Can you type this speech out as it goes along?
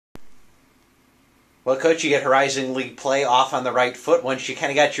Well, Coach, you get Horizon League play off on the right foot. Once you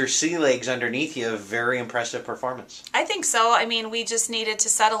kind of got your sea legs underneath you, a very impressive performance. I think so. I mean, we just needed to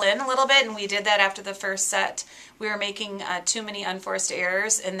settle in a little bit, and we did that after the first set. We were making too many unforced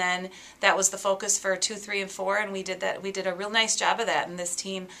errors, and then that was the focus for 2, 3, and 4, and we did that. We did a real nice job of that, and this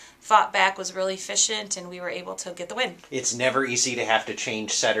team fought back, was really efficient, and we were able to get the win. It's never easy to have to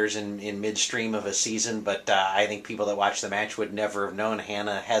change setters in midstream of a season, but I think people that watch the match would never have known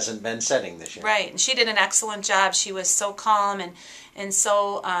Hannah hasn't been setting this year. Right, and she did an excellent job. She was so calm and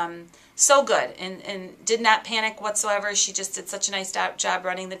so good and did not panic whatsoever. She just did such a nice job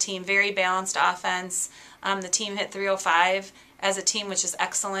running the team. Very balanced offense. The team hit 305 as a team, which is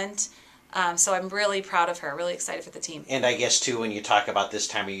excellent. So I'm really proud of her, really excited for the team. And I guess, too, when you talk about this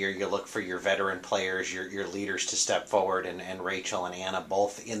time of year, you look for your veteran players, your leaders to step forward, and Rachel and Anna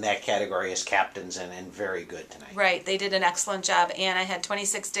both in that category as captains and very good tonight. Right, they did an excellent job. Anna had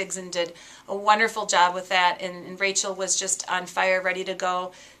 26 digs and did a wonderful job with that, and Rachel was just on fire, ready to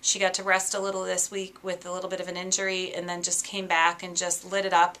go. She got to rest a little this week with a little bit of an injury and then just came back and just lit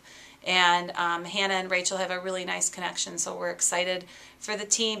it up. And Hannah and Rachel have a really nice connection, so we're excited for the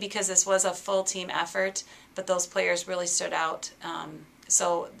team because this was a full team effort, but those players really stood out.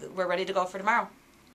 So we're ready to go for tomorrow.